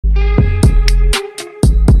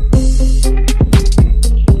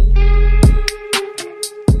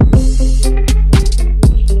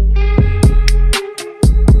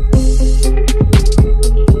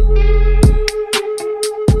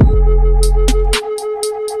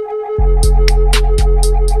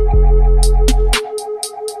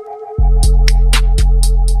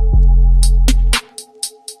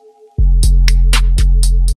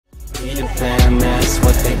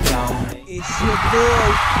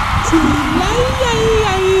Oh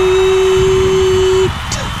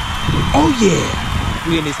yeah.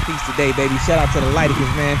 We in this piece today, baby. Shout out to the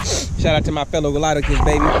Lightikins, man. Shout out to my fellow Lightikins,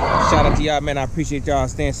 baby. Shout out to y'all, man. I appreciate y'all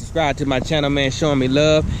staying subscribed to my channel, man, showing me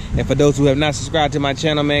love. And for those who have not subscribed to my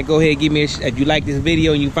channel, man, go ahead and give me if you like this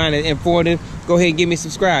video and you find it informative, go ahead and give me a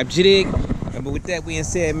subscribe. You dig? But with that being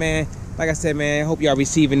said, man, like I said, man, I hope y'all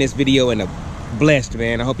receiving this video in a blessed,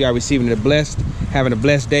 man. I hope y'all receiving it blessed, having a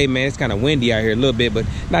blessed day, man. It's kind of windy out here a little bit, but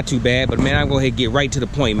not too bad. But man, I'm gonna go ahead and get right to the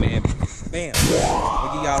point, man. Bam.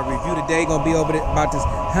 We'll give y'all a review today. Gonna be over there about this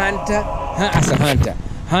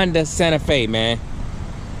Hyundai Santa Fe, man.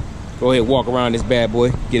 Go ahead, walk around this bad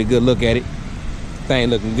boy, get a good look at it. Thing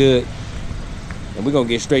looking good. And we're gonna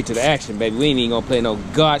get straight to the action, baby. We ain't even gonna play no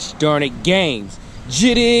gosh darn it games.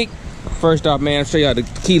 Jittig. First off, man, I'll show y'all the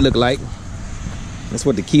key look like. That's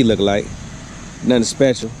what the key look like. Nothing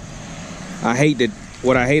special.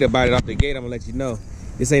 What I hate about it off the gate, I'm gonna let you know.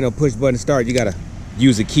 This ain't no push button start. You gotta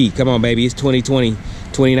use a key. Come on, baby. It's 2020,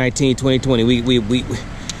 2019, 2020.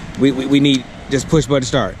 We need just push button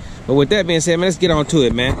start. But with that being said, man, let's get on to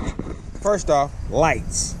it, man. First off,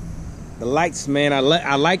 lights. The lights, man, I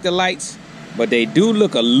like the lights, but they do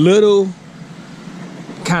look a little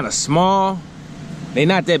kind of small. They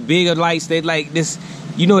not that big of lights. They like this,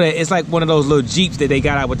 you know, that it's like one of those little Jeeps that they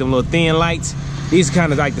got out with them little thin lights. These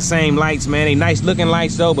kind of like the same lights, man. They nice looking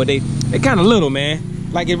lights though, but they kind of little,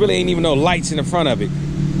 man. Like it really ain't even no lights in the front of it.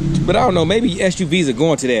 But I don't know, maybe SUVs are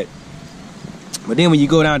going to that. But then when you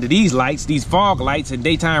go down to these lights, these fog lights and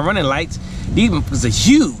daytime running lights, these are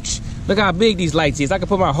huge. Look how big these lights is. I can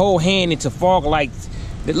put my whole hand into fog lights.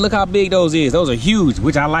 Look how big those is. Those are huge,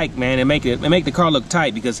 which I like, man. They make the car look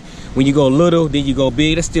tight, because when you go little, then you go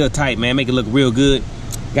big, that's still tight, man. Make it look real good.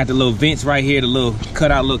 Got the little vents right here, the little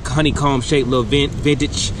cutout, little honeycomb shaped little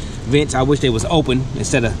vintage vents. I wish they was open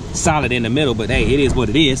instead of solid in the middle, but hey, it is what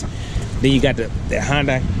it is. Then you got the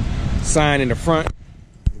Hyundai sign in the front,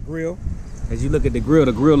 the grill. As you look at the grill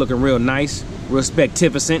looking real nice, real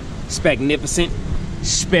spectificent,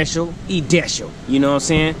 special, edition. You know what I'm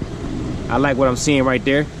saying? I like what I'm seeing right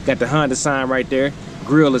there. Got the Honda sign right there.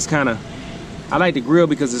 Grill is kind of, I like the grill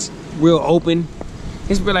because it's real open.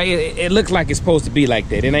 It's really, it looks like it's supposed to be like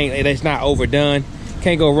that. It's not overdone.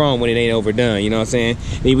 Can't go wrong when it ain't overdone, you know what I'm saying?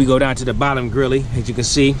 Then we go down to the bottom grilly, as you can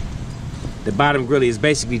see. The bottom grilly is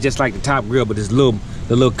basically just like the top grill, but the little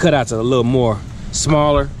cutouts are a little more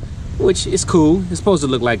smaller, which is cool. It's supposed to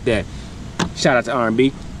look like that. Shout out to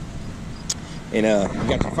R&B. And you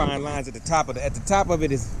got your fine lines at the top of at the top of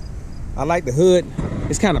it is, I like the hood.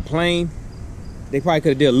 It's kind of plain. They probably could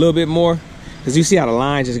have did a little bit more, because you see how the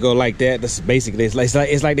lines just go like that. That's basically, it's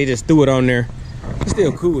like they just threw it on there. It's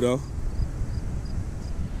still cool though,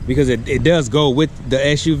 because it does go with the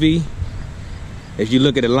SUV. If you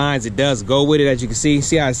look at the lines, it does go with it. As you can see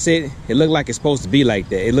how it sit. It looked like it's supposed to be like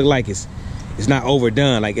that. It looked like it's not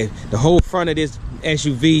overdone. Like the whole front of this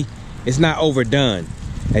SUV, it's not overdone.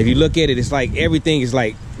 If you look at it, it's like everything is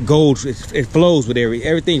like gold. It flows with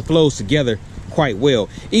everything flows together quite well.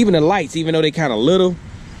 Even the lights, even though they kind of little,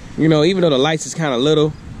 you know, even though the lights is kind of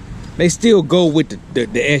little, they still go with the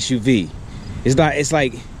SUV. It's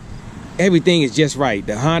like everything is just right.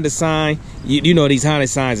 The Honda sign, you know, these Honda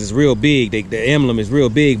signs is real big. The emblem is real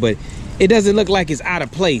big, but it doesn't look like it's out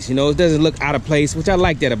of place. You know, it doesn't look out of place, which I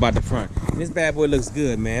like that about the front. This bad boy looks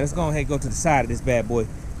good, man. Let's go ahead and go to the side of this bad boy.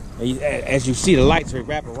 As you see, the lights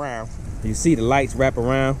wrap around. You see the lights wrap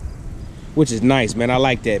around, which is nice, man. I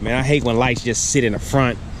like that, man. I hate when lights just sit in the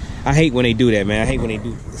front. I hate when they do that, man. I hate when they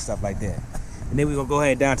do stuff like that. And then we're gonna go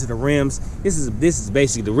ahead down to the rims. This is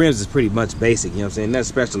basically, the rims is pretty much basic, you know what I'm saying? Nothing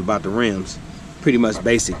special about the rims. Pretty much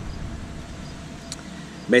basic.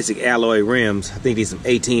 Basic alloy rims. I think these are some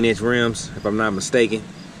 18-inch rims, if I'm not mistaken.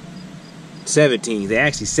 17s, they're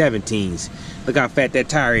actually 17s. Look how fat that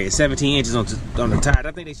tire is, 17 inches on the tire.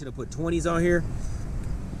 I think they should have put 20s on here.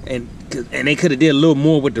 And they could have did a little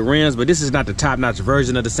more with the rims, but this is not the top-notch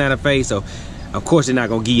version of the Santa Fe, so of course they're not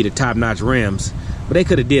gonna give you the top-notch rims. But they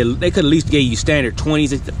could at least gave you standard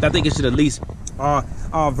 20s. I think it should at least,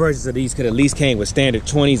 all versions of these could at least came with standard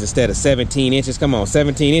 20s instead of 17 inches. Come on,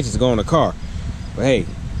 17 inches go on the car. But hey,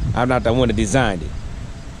 I'm not the one that designed it.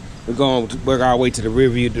 We're going to work our way to the rear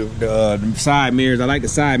view, the side mirrors. I like the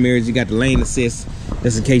side mirrors. You got the lane assist,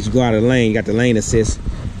 just in case you go out of the lane. You got the lane assist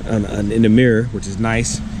in the mirror, which is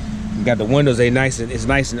nice. You got the windows, it's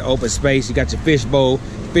nice and open space. You got your fishbowl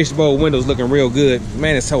windows looking real good.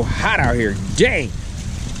 Man, it's so hot out here. Dang.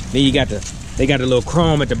 Then you got they got the little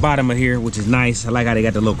chrome at the bottom of here, which is nice. I like how they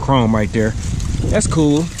got the little chrome right there. That's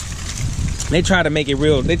cool. They try to make it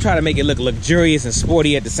look luxurious and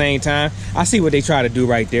sporty at the same time. I see what they try to do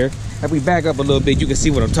right there. If we back up a little bit, you can see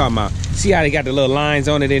what I'm talking about. See how they got the little lines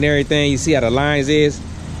on it and everything? You see how the lines is?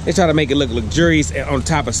 They try to make it look luxurious on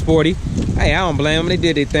top of sporty. Hey, I don't blame them. They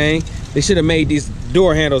did their thing. They should have made these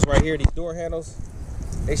door handles right here. These door handles,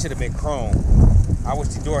 they should have been chrome. I wish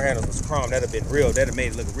the door handles was chrome. That'd have been real. That'd have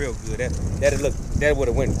made it look real good. That would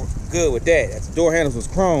have went good with that. If the door handles was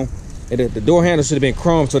chrome, the door handles should have been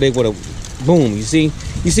chrome, so they would have, boom. You see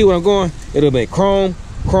where I'm going? It'll have been chrome,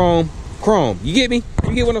 chrome, chrome. You get me?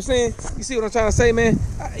 You get what I'm saying? You see what I'm trying to say, man?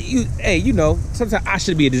 Hey, you know, sometimes I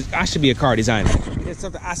should be a car designer. It's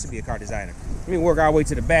something I should be a car designer. Let me work our way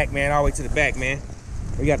to the back, man. All the way to the back, man.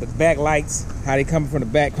 We got the back lights, how they coming from the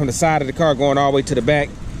back, from the side of the car, going all the way to the back.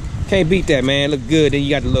 Can't beat that, man. Look good. Then you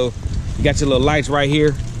got your little lights right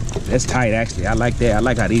here. That's tight, actually. I like that. I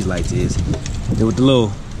like how these lights is. With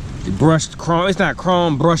the brushed chrome. It's not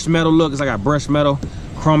chrome, brushed metal look. It's like a brushed metal,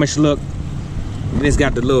 chromish look. And it's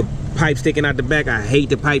got the little pipe sticking out the back. I hate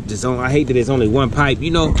the pipe. I hate that there's only one pipe.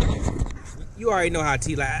 You know, you already know how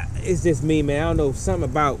like, it's just me, man. I don't know, something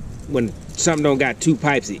about when something don't got two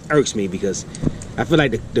pipes, it irks me because I feel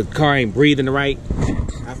like the car ain't breathing right.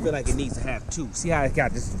 I feel like it needs to have two. See how it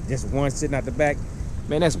got just one sitting out the back?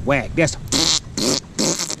 Man, that's whack. That's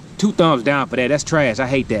 2 thumbs down for that. That's trash. I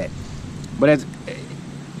hate that. But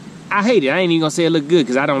I hate it. I ain't even gonna say it look good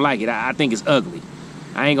because I don't like it. I think it's ugly.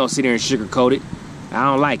 I ain't gonna sit there and sugarcoat it. I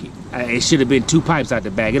don't like it. It should have been 2 pipes out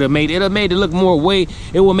the back. It'll made it look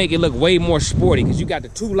it will make it look way more sporty because you got the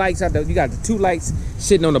 2 lights out there. You got the 2 lights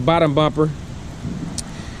sitting on the bottom bumper.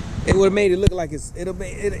 It would have made it look like it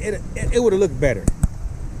would have looked better.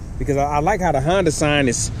 Because I like how the Honda sign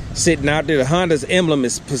is sitting out there. The Honda's emblem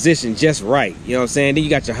is positioned just right. You know what I'm saying? Then you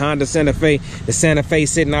got your Honda Santa Fe, the Santa Fe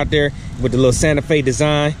sitting out there with the little Santa Fe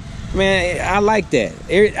design. Man, I like that.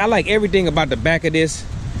 I like everything about the back of this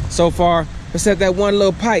so far, except that one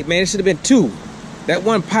little pipe, man. It should have been 2. That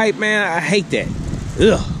one pipe, man, I hate that.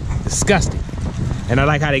 Ugh, disgusting. And I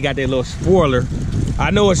like how they got their little spoiler.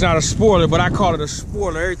 I know it's not a spoiler, but I call it a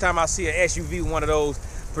spoiler. Every time I see an SUV, one of those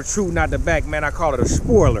protruding out the back, man, I call it a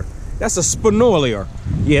spoiler. That's a spoiler.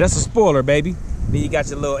 Yeah, that's a spoiler, baby. Then you got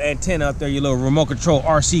your little antenna up there, your little remote control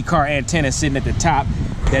RC car antenna sitting at the top.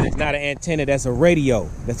 That is not an antenna, that's a radio.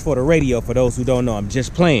 That's for the radio, for those who don't know. I'm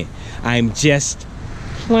just playing. I'm just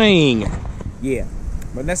playing. Yeah.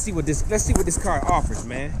 But let's see what this car offers,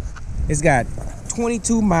 man. It's got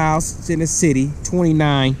 22 miles in the city,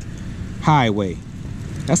 29 highway.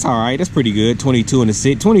 That's all right. That's pretty good. 22 in the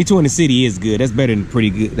city. 22 in the city is good. That's better than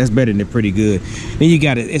pretty good. That's better than pretty good. Then you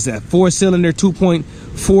got it. It's a 4-cylinder,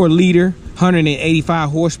 2.4 liter, 185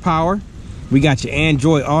 horsepower. We got your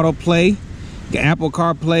Android Auto Play, your Apple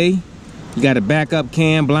CarPlay. You got a backup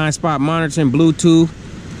cam, blind spot monitoring, Bluetooth,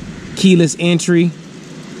 keyless entry,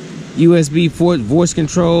 USB voice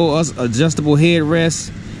control, adjustable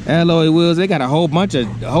headrest, alloy wheels. They got a whole bunch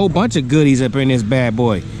of goodies up in this bad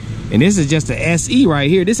boy. And this is just a SE right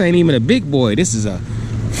here. This ain't even a big boy. This is a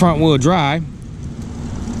front wheel drive.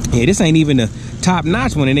 Yeah, this ain't even the top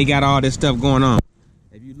notch one, and they got all this stuff going on.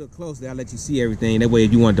 If you look closely, I'll let you see everything. That way,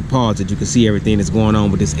 if you want to pause it, you can see everything that's going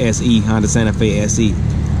on with this SE, Honda Santa Fe SE.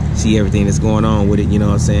 See everything that's going on with it, you know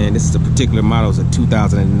what I'm saying? This is a particular model. It's a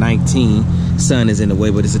 2019. Sun is in the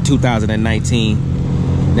way, but it's a 2019.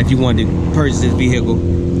 And if you want to purchase this vehicle,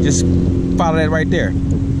 just follow that right there.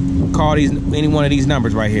 Call any one of these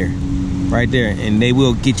numbers right here, right there, and they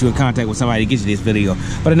will get you in contact with somebody to get you this video.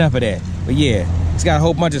 But enough of that. But yeah, it's got a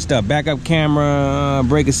whole bunch of stuff: backup camera,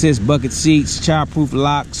 brake assist, bucket seats, child-proof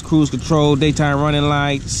locks, cruise control, daytime running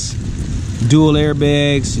lights, dual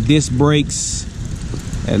airbags, disc brakes,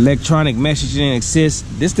 electronic messaging assist.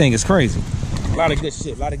 This thing is crazy. A lot of good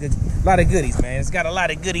shit, a lot of goodies, man. It's got a lot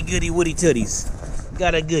of goody woody tooties.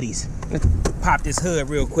 Got a goodies. Let's pop this hood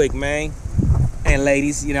real quick, man. And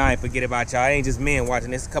ladies, you know, I ain't forget about y'all. I ain't just men watching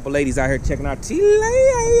this. A couple ladies out here checking out.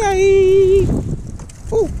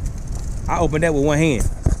 Ooh. I opened that with one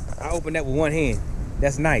hand.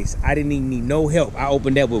 That's nice. I didn't even need no help. I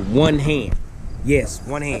opened that with one hand. Yes,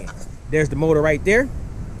 one hand. There's the motor right there.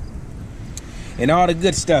 And all the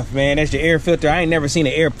good stuff, man. That's your air filter. I ain't never seen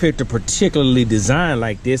an air filter particularly designed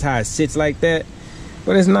like this, how it sits like that.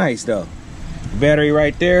 But it's nice, though. Battery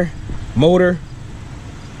right there. Motor.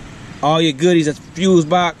 All your goodies, that's fuse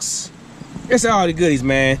box. That's all the goodies,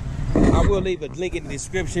 man. I will leave a link in the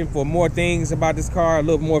description for more things about this car, a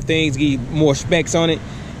little more things, give you more specs on it.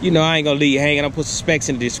 You know, I ain't gonna leave you hanging. I'll put some specs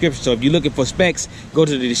in the description. So if you're looking for specs, go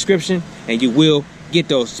to the description and you will get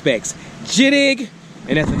those specs. Jittig!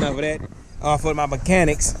 And that's enough of that. For my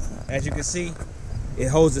mechanics, as you can see, it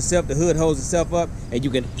holds itself, the hood holds itself up, and you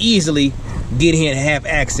can easily get in and have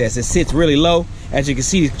access. It sits really low. As you can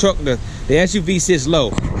see, the SUV sits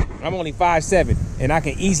low. I'm only 5'7", and I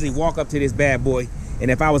can easily walk up to this bad boy. And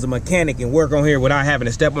if I was a mechanic and work on here without having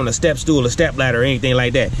to step on a step stool, a step ladder, or anything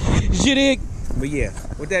like that. You dig? But yeah,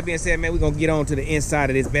 with that being said, man, we're gonna get on to the inside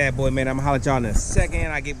of this bad boy, man. I'm gonna holler at y'all in a second.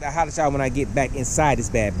 I'll holler at y'all when I get back inside this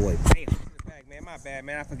bad boy. Damn, back, man, my bad,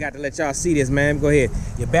 man. I forgot to let y'all see this, man. Go ahead.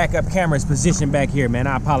 Your backup camera is positioned back here, man.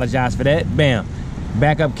 I apologize for that. Bam.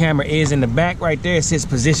 Backup camera is in the back right there. It sits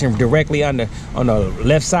positioned directly on the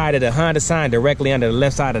left side of the Honda sign, directly under the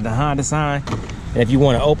left side of the Honda sign. And if you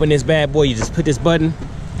want to open this bad boy, you just put this button.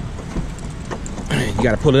 You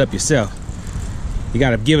got to pull it up yourself. You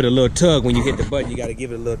got to give it a little tug when you hit the button. You got to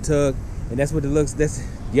give it a little tug, and that's what it looks.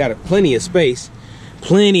 You got plenty of space,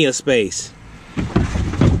 plenty of space.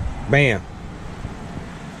 Bam.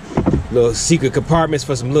 Little secret compartments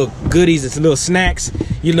for some little goodies and some little snacks.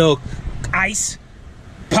 You know, ice,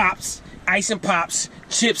 pops, ice and pops,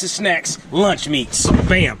 chips and snacks, lunch meats.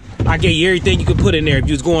 Bam. I gave you everything you could put in there if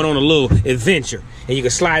you was going on a little adventure. And you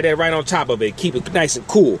can slide that right on top of it. Keep it nice and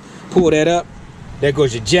cool. Pull that up. There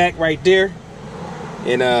goes your jack right there.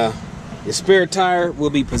 And your spare tire will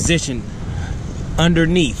be positioned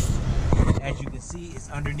underneath. As you can see, it's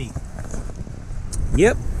underneath.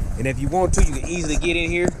 Yep. And if you want to, you can easily get in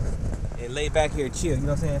here and lay back here and chill. You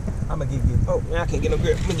know what I'm saying? I'm gonna give you, oh man, I can't get no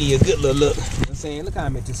grip. I'm gonna give you a good little look. You know what I'm saying? Look how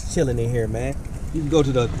I'm just chilling in here, man. You can go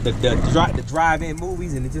to the drive-in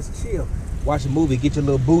movies and just chill. Watch a movie, get your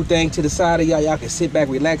little boo thing to the side of y'all. Y'all can sit back,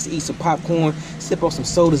 relax, eat some popcorn, sip on some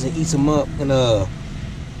sodas and eat some up and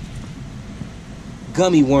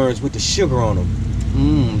gummy worms with the sugar on them.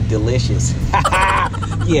 Mmm, delicious.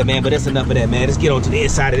 Yeah, man, but that's enough of that, man. Let's get on to the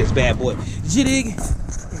inside of this bad boy. Jig.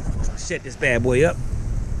 Shut this bad boy up.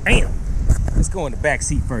 Damn. Let's go in the back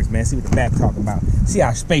seat first, man. See what the back talking about. See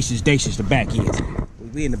how spacious, dacious the back is.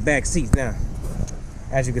 We in the back seats now.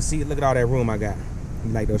 As you can see, look at all that room I got.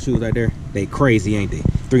 You like those shoes right there? They crazy, ain't they?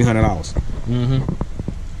 $300.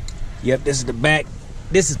 Yep, this is the back.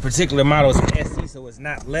 This particular model is an SE, so it's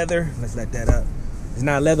not leather. Let's let that up. It's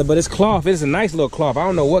not leather, but it's cloth. It's a nice little cloth. I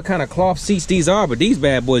don't know what kind of cloth seats these are, but these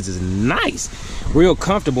bad boys is nice. Real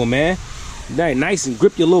comfortable, man. Nice and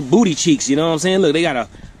grip your little booty cheeks, you know what I'm saying? Look, they got a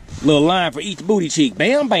little line for each booty cheek.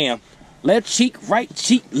 Bam, bam. Left cheek, right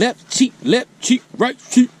cheek, left cheek, right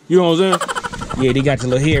cheek. You know what I'm saying? Yeah, they got your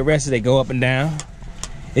little head rest. They go up and down.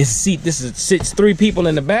 It's a seat. Sits 3 people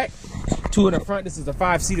in the back, 2 in the front. This is a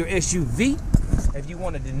 5-seater SUV, if you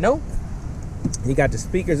wanted to know. You got the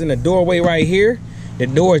speakers in the doorway right here. The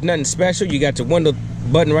door is nothing special. You got your window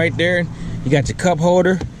button right there. You got your cup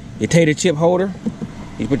holder, your tater chip holder.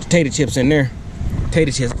 You put the tater chips in there.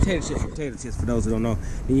 Potato chips for those who don't know.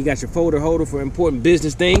 Then you got your folder holder for important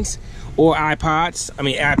business things or iPads.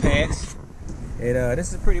 And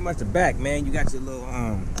this is pretty much the back, man. You got your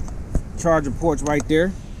little charger ports right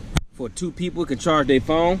there for 2 people can charge their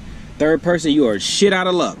phone. 3rd person, you are shit out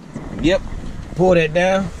of luck. Yep. Pull that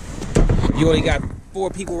down. You only got 4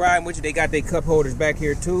 people riding with you. They got their cup holders back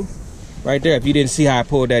here too. Right there. If you didn't see how I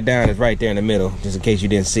pulled that down, it's right there in the middle. Just in case you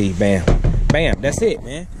didn't see. Bam. Bam. That's it,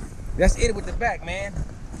 man. That's it with the back, man.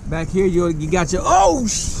 Back here, you got your, oh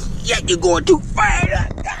shit, you're going too fast.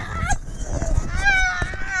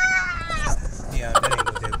 Yeah, that ain't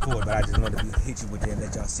what that's for, but I just wanted to hit you with that and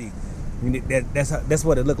let y'all see. I mean, that's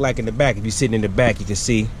what it looked like in the back. If you're sitting in the back, you can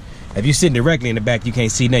see. If you're sitting directly in the back, you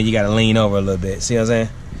can't see nothing. You got to lean over a little bit. See what I'm saying?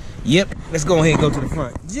 Yep. Let's go ahead and go to the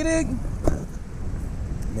front.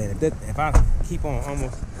 Man, if I keep on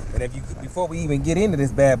almost, and if you, before we even get into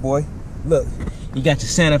this bad boy, look, you got your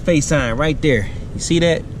Santa Fe sign right there. You see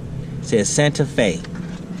that? It says Santa Fe.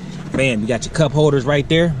 Bam, you got your cup holders right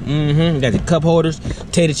there. You got your cup holders,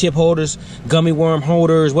 tater chip holders, gummy worm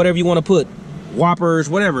holders, whatever you want to put. Whoppers,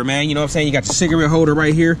 whatever, man. You know what I'm saying? You got your cigarette holder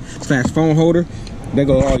right here, / phone holder. There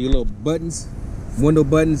go all your little buttons, window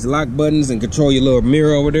buttons, lock buttons, and control your little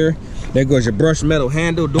mirror over there. There goes your brushed metal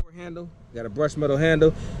handle, door handle. You got a brushed metal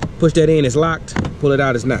handle. Push that in, it's locked. Pull it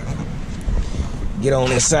out, it's not. Get on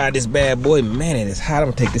inside this bad boy. Man, it is hot.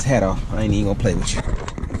 I'm gonna take this hat off. I ain't even gonna play with you.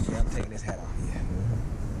 Yeah, I'm taking this hat off. Yeah.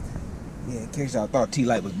 Yeah, in case y'all thought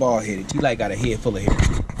T-Light was bald headed. T-Light got a head full of hair.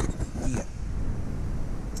 Yeah.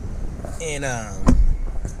 And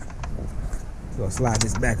gonna slide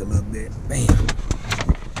this back a little bit. Bam.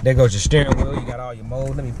 There goes your steering wheel. You got all your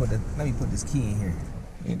mode. Let me put this key in here.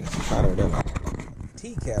 I don't know.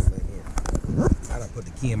 T cabinet in here. I done put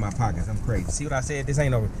the key in my pockets. I'm crazy. See what I said? This ain't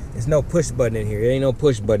no. There's no push button in here. There ain't no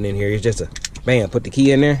push button in here. It's just a bam. Put the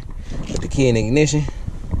key in there. Put the key in the ignition.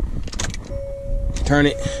 Turn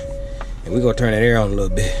it, and we're gonna turn that air on a little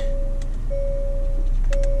bit.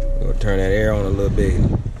 We're gonna turn that air on a little bit.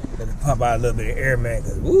 Let it pump out a little bit of air, man.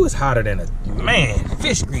 Cause ooh, it's hotter than a man.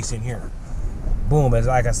 Fish grease in here. boom, as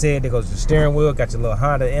like I said, there goes the steering wheel. Got your little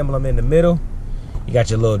Honda emblem in the middle. You got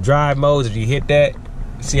your little drive modes. If you hit that,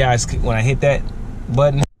 see how it's, when I hit that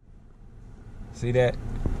button, see that?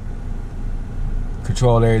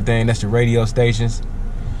 Control everything. That's the radio stations.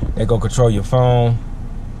 They gonna control your phone.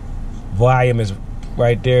 Volume is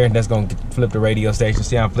right there. That's gonna flip the radio station.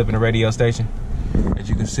 See how I'm flipping the radio station? As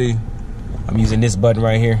you can see, I'm using this button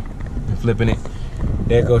right here and flipping it.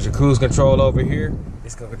 There goes your cruise control over here.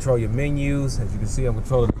 It's gonna control your menus. As you can see, I'm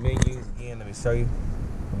controlling the menus. Again, let me show you.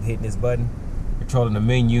 I'm hitting this button. Controlling the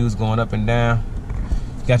menus, going up and down.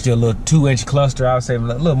 Got your little 2-inch cluster. I would say a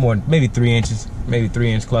little more, maybe 3 inches, maybe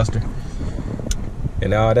 3-inch cluster.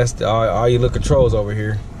 And that's all your little controls over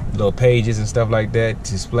here. Little pages and stuff like that.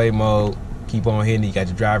 Display mode. Keep on hitting. You got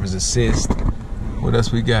your driver's assist. What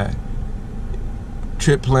else we got?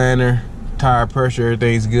 Trip planner, tire pressure,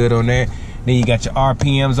 everything's good on that. Then you got your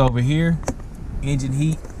RPMs over here. Engine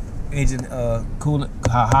heat, engine coolant,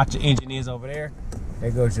 how hot your engine is over there. There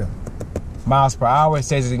goes your miles per hour. It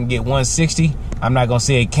says it can get 160. I'm not gonna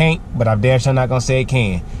say it can't, but I'm damn sure not gonna say it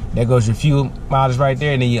can. There goes your fuel mileage right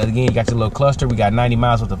there. And then again, you got your little cluster. We got 90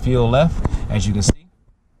 miles worth of fuel left, as you can see.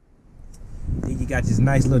 Then you got this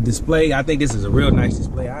nice little display. I think this is a real nice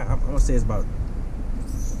display. I'm gonna say it's about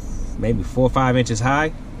maybe 4 or 5 inches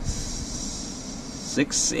high,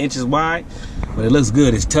 6 inches wide, but it looks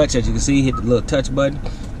good. It's touch, as you can see. Hit the little touch button.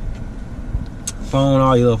 Phone,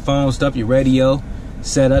 all your little phone stuff, your radio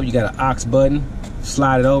set up. You got an aux button.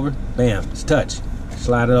 Slide it over. Bam, it's touch.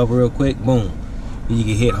 Slide it over real quick. Boom. Then you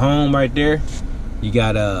can hit home right there. You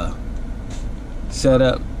got set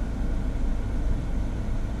up.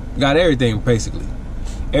 Got everything basically.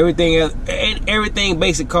 Everything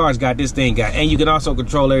basic cars got this thing got. And you can also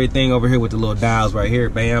control everything over here with the little dials right here.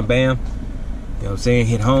 Bam, bam. You know what I'm saying?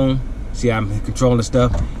 Hit home. See how I'm controlling the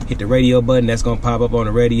stuff. Hit the radio button. That's gonna pop up on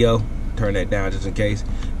the radio. Turn that down just in case.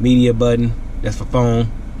 Media button. That's for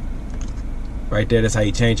phone. Right there. That's how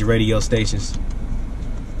you change your radio stations.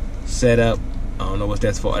 Setup. I don't know what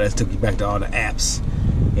that's for. That took you back to all the apps.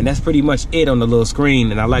 And that's pretty much it on the little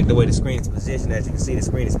screen. And I like the way the screen is positioned. As you can see, the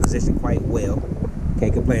screen is positioned quite well.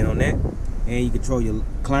 Can't complain on that. And you control your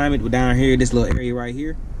climate down here, this little area right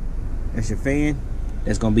here. That's your fan.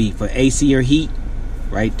 That's gonna be for AC or heat.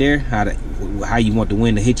 Right there. How you want the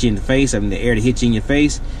wind to hit you in the face. I mean the air to hit you in your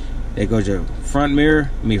face. There goes your front mirror.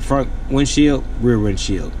 I mean front windshield, rear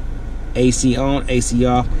windshield. AC on, AC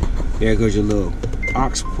off. There goes your little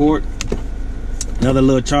aux port. Another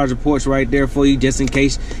little charger ports right there for you, just in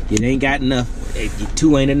case you ain't got enough. If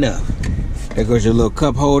two ain't enough. There goes your little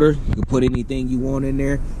cup holder. You can put anything you want in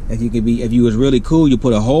there. If you was really cool, you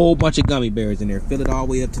put a whole bunch of gummy bears in there. Fill it all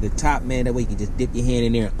the way up to the top, man. That way you can just dip your hand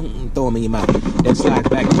in there and throw them in your mouth. That slides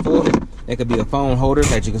back and forth. That could be a phone holder.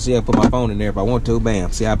 As you can see, I put my phone in there if I want to.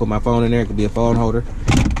 Bam. See how I put my phone in there? It could be a phone holder.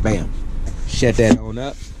 Bam. Shut that on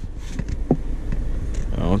up.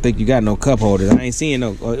 I don't think you got no cup holders. I ain't seeing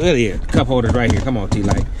no. Oh, yeah, cup holders right here. Come on,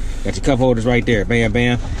 T-Light. Got your cup holders right there. Bam,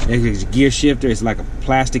 bam. There's your gear shifter. It's like a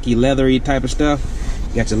plasticky, leathery type of stuff.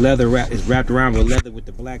 You got your leather it's wrapped around with leather with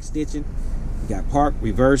the black stitching. You got park,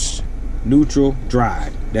 reverse, neutral,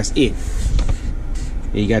 drive. That's it.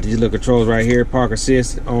 And you got these little controls right here. Park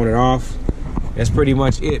assist, on and off. That's pretty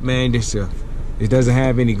much it, man. It doesn't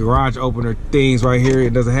have any garage opener things right here.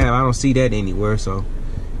 It doesn't have. I don't see that anywhere. So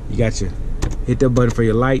you got your. Hit that button for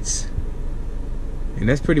your lights, and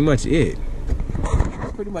that's pretty much it.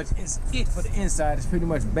 That's pretty much it for the inside. It's pretty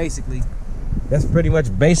much basically. That's pretty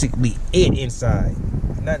much basically it inside.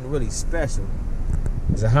 Nothing really special.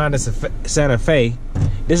 It's a Honda Santa Fe.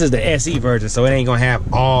 This is the SE version, so it ain't gonna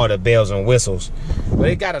have all the bells and whistles. But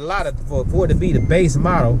it got a lot of, for it to be the base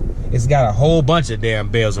model, it's got a whole bunch of damn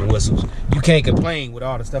bells and whistles. You can't complain with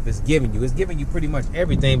all the stuff it's giving you. It's giving you pretty much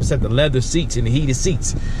everything except the leather seats and the heated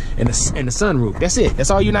seats and the sunroof. That's it.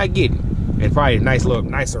 That's all you're not getting. And probably nice little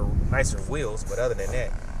nicer wheels, but other than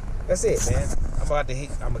that, that's it, man.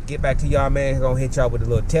 I'm gonna get back to y'all, man. I'm gonna hit y'all with a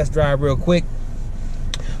little test drive real quick.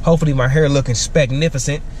 Hopefully my hair looking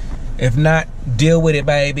spagnificent. If not, deal with it,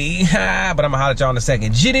 baby. But I'm gonna holler at y'all in a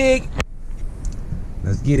second. Jittig!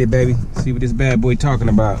 Let's get it, baby. See what this bad boy talking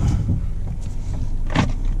about.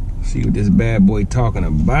 See what this bad boy talking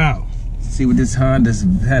about. See what this Honda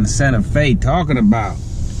Santa Fe talking about.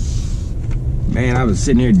 Man, I was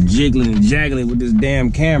sitting here jiggling and jaggling with this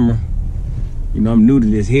damn camera. You know, I'm new to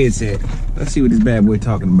this headset. Let's see what this bad boy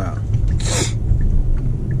talking about.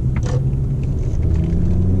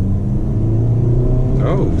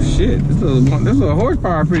 Oh shit, this little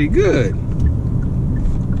horsepower pretty good.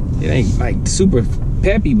 It ain't like super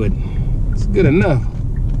peppy, but it's good enough.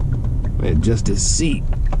 Let me adjust this seat.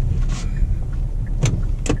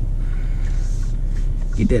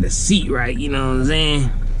 Get that a seat right, you know what I'm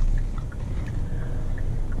saying?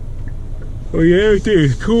 Oh yeah, everything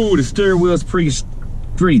is cool. The steering wheel's pretty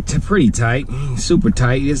tight, super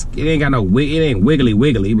tight. It ain't got no it ain't wiggly,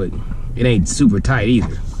 but it ain't super tight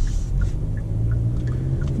either.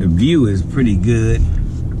 The view is pretty good.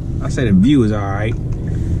 I say the view is all right.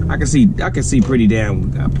 I can see pretty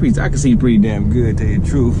damn good. To tell you the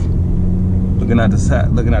truth. Looking out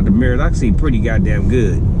the mirrors, I can see pretty goddamn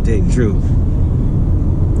good. To tell you the truth.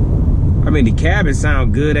 I mean, the cabin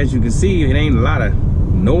sound good, as you can see. It ain't a lot of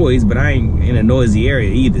noise, but I ain't in a noisy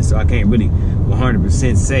area either, so I can't really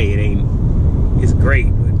 100% say it's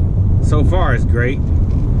great. But so far, it's great.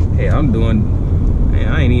 Hey, I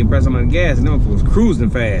ain't even pressing on the gas, and them was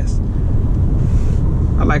cruising fast.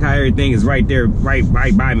 I like how everything is right there, right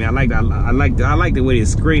by me. I like the way the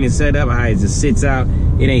screen is set up, how it just sits out.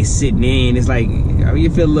 It ain't sitting in. It's like I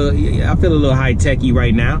feel a little high techy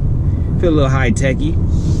right now. Feel a little high techy.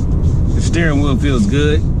 The steering wheel feels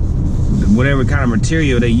good. Whatever kind of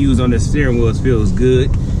material they use on the steering wheel feels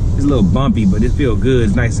good. It's a little bumpy, but it feels good.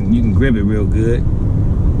 It's nice and you can grip it real good.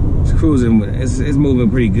 It's cruising. It's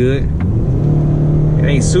moving pretty good. It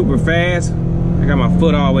ain't super fast. I got my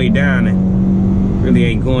foot all the way down and really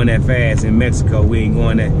ain't going that fast. In Mexico, we ain't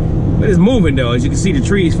going that. But it's moving though. As you can see the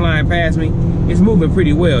trees flying past me. It's moving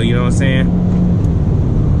pretty well, you know what I'm saying?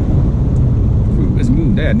 It's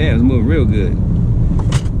moving, damn, it's moving real good.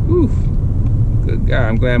 Whew. Good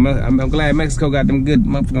God, I'm glad Mexico got them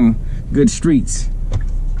good streets.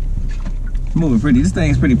 It's moving pretty, this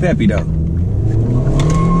thing's pretty peppy though.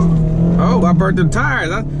 Oh, I burnt them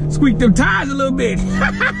tires. I squeaked them tires a little bit.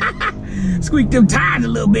 Squeaked them tires a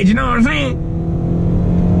little bit, you know what I'm saying?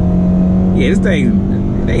 Yeah, this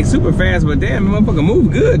thing, it ain't super fast, but damn, the motherfucker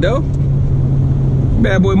move good though.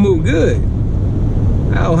 Bad boy move good.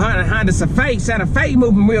 Oh, Hyundai Santa Fe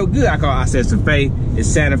moving real good. I said Santa Fe. It's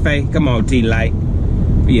Santa Fe. Come on, T-Light.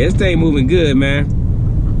 Yeah, this thing moving good, man.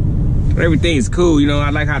 Everything is cool. You know, I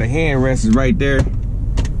like how the hand rest is right there.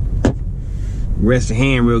 Rest the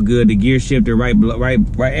hand real good. The gear shifter right.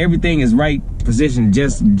 Everything is right position,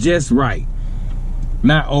 just right.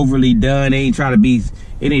 Not overly done. It ain't trying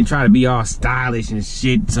to be all stylish and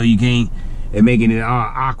shit. So you can't and making it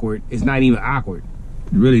all awkward. It's not even awkward.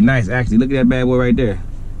 Really nice, actually. Look at that bad boy right there.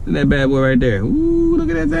 Look at that bad boy right there. Ooh, look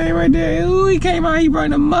at that thing right there. Ooh, he came out. He brought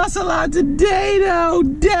the muscle out today, though.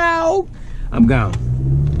 Dog. I'm gone.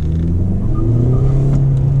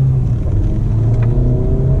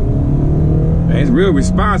 Man, it's real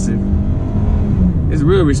responsive. It's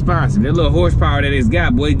real responsive. That little horsepower that it's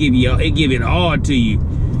got, boy, it give it all to you.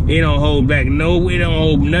 It don't hold back. No, it don't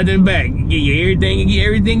hold nothing back. It give you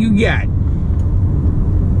everything you got.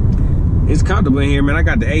 It's comfortable in here, man. I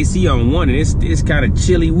got the AC on one, and it's kind of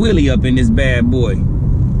chilly willy up in this bad boy. I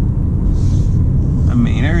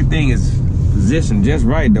mean, everything is positioned just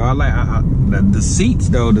right, though. I like the seats,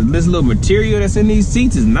 though. This little material that's in these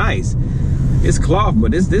seats is nice. It's cloth,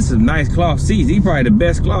 but this is nice cloth seats. These probably the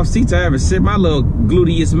best cloth seats I ever sit my little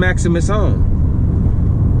gluteus maximus on.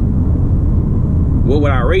 What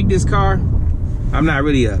would I rate this car? I'm not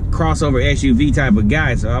really a crossover SUV type of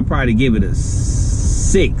guy, so I'll probably give it a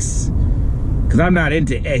 6. Cause I'm not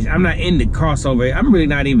into crossover. I'm really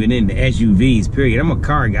not even into SUVs, period. I'm a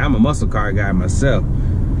car guy. I'm a muscle car guy myself.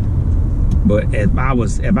 But if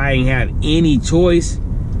I ain't have any choice,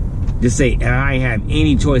 just say if I ain't have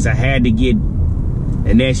any choice, I had to get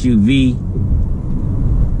an SUV,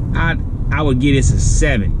 I would give this a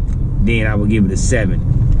 7. Then I would give it a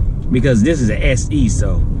 7. Because this is an SE,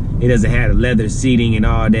 so it doesn't have the leather seating and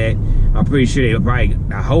all that. I'm pretty sure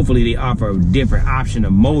hopefully they offer a different option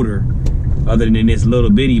of motor other than this little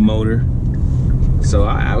bitty motor. So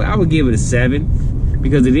I would give it a 7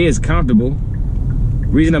 because it is comfortable.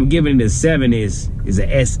 Reason I'm giving it a 7 is an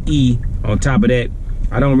SE. On top of that,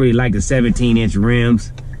 I don't really like the 17-inch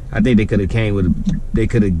rims. I think they could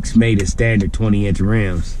have made it standard 20-inch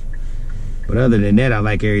rims. But other than that, I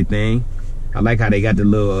like everything. I like how they got the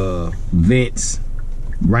little vents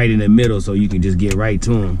right in the middle so you can just get right to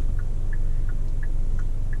them.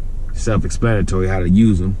 Self-explanatory how to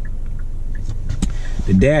use them.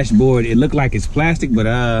 The dashboard, it looked like it's plastic, but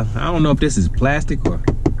I don't know if this is plastic or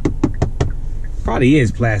probably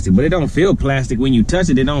is plastic, but it don't feel plastic when you touch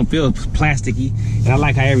it. It don't feel plasticky. And I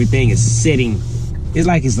like how everything is sitting. It's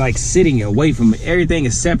like sitting away from it. Everything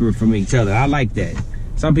is separate from each other. I like that.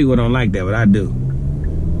 Some people don't like that, but I do.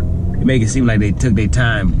 It make it seem like they took their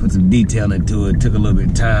time, put some detail into it, took a little bit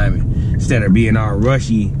of time instead of being all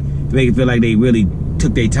rushy. It make it feel like they really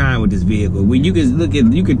took their time with this vehicle. When you can look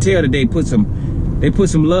at, you can tell that they put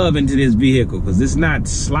some love into this vehicle because it's not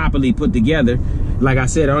sloppily put together. Like I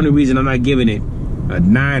said, the only reason I'm not giving it a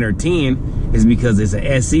 9 or 10 is because it's an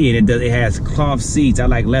SE and it has cloth seats. I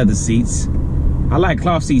like leather seats. I like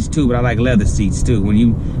cloth seats too, but I like leather seats too.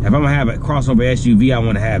 If I'm gonna have a crossover SUV, I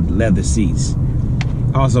want to have leather seats.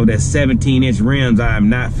 Also, that 17-inch rims, I am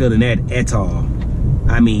not feeling that at all.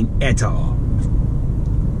 I mean, at all.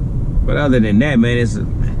 But other than that, man, it's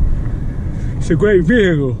a great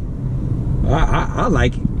vehicle. I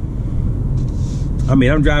like it. I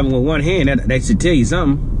mean, I'm driving with one hand. That should tell you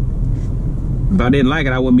something. If I didn't like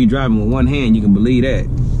it, I wouldn't be driving with one hand. You can believe that.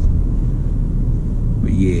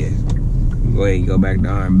 But yeah, go ahead and go back to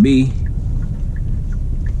R&B.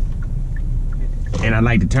 And I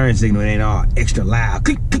like the turn signal. It ain't all extra loud.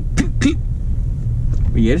 Click, click, click, click.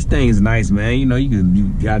 But yeah, this thing is nice, man. You know, you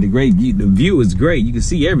got the great view. The view is great. You can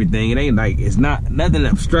see everything. It ain't like, it's not nothing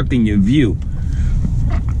obstructing your view.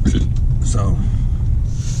 So,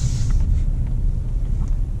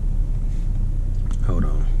 hold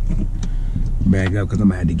on. Back up, because I'm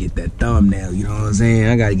gonna have to get that thumbnail. You know what I'm saying?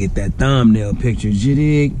 I gotta get that thumbnail picture. You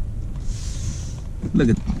dig? Look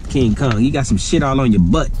at King Kong. You got some shit all on your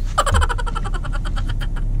butt.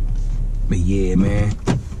 But yeah, man,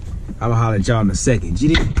 I'll holler at y'all in a second.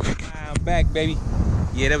 I'm back, baby.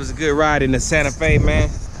 Yeah, that was a good ride in the Santa Fe, man.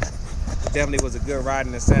 Definitely was a good ride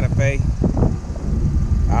in the Santa Fe.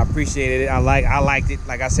 I appreciated it. I liked it.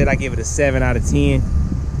 Like I said, I give it a 7 out of 10,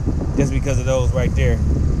 just because of those right there.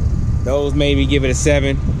 Those made me give it a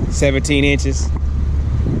 7, 17 inches.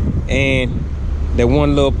 And that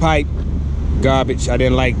one little pipe, garbage. I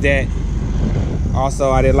didn't like that.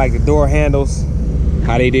 Also, I didn't like the door handles.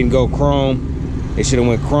 How they didn't go chrome. They should have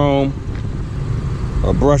went chrome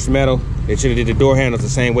or brushed metal. They should have did the door handles the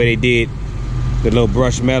same way they did the little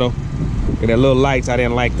brushed metal. And the little lights, I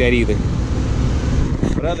didn't like that either.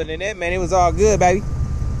 But other than that, man, it was all good, baby.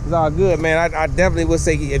 It was all good, man. I definitely would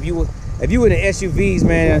say if you were in the SUVs,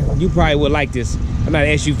 man, you probably would like this. I'm not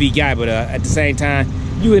an SUV guy, but at the same time,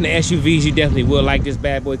 you in the SUVs, you definitely will like this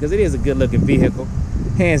bad boy, because it is a good looking vehicle.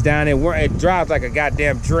 Hands down, it drives like a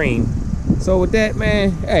goddamn dream. So with that,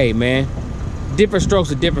 man, hey, man, different strokes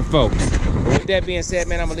for different folks. With that being said,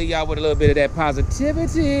 man, I'm gonna leave y'all with a little bit of that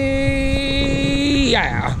positivity.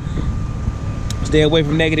 Yeah. Stay away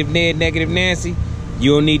from negative Ned, negative Nancy.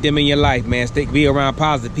 You don't need them in your life, man. Be around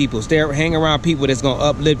positive people. Hang around people that's gonna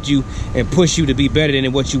uplift you and push you to be better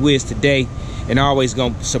than what you is today, and always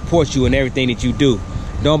gonna support you in everything that you do.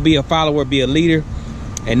 Don't be a follower, be a leader,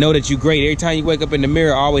 and know that you're great. Every time you wake up in the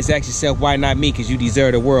mirror, always ask yourself, why not me? Because you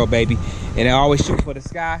deserve the world, baby. And I always shoot for the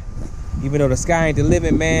sky. Even though the sky ain't the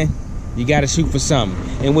limit, man, you gotta shoot for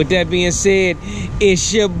something. And with that being said,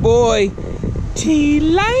 it's your boy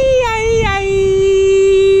T-Light.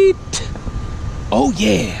 Oh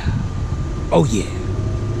yeah. Oh yeah.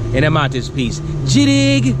 And I'm out this piece.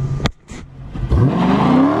 Jittig.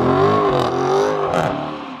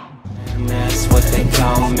 And that's what they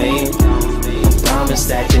call me. I promise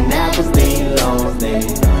that you never be lonely.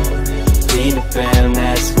 Be the fan,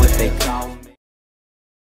 that's what they call me.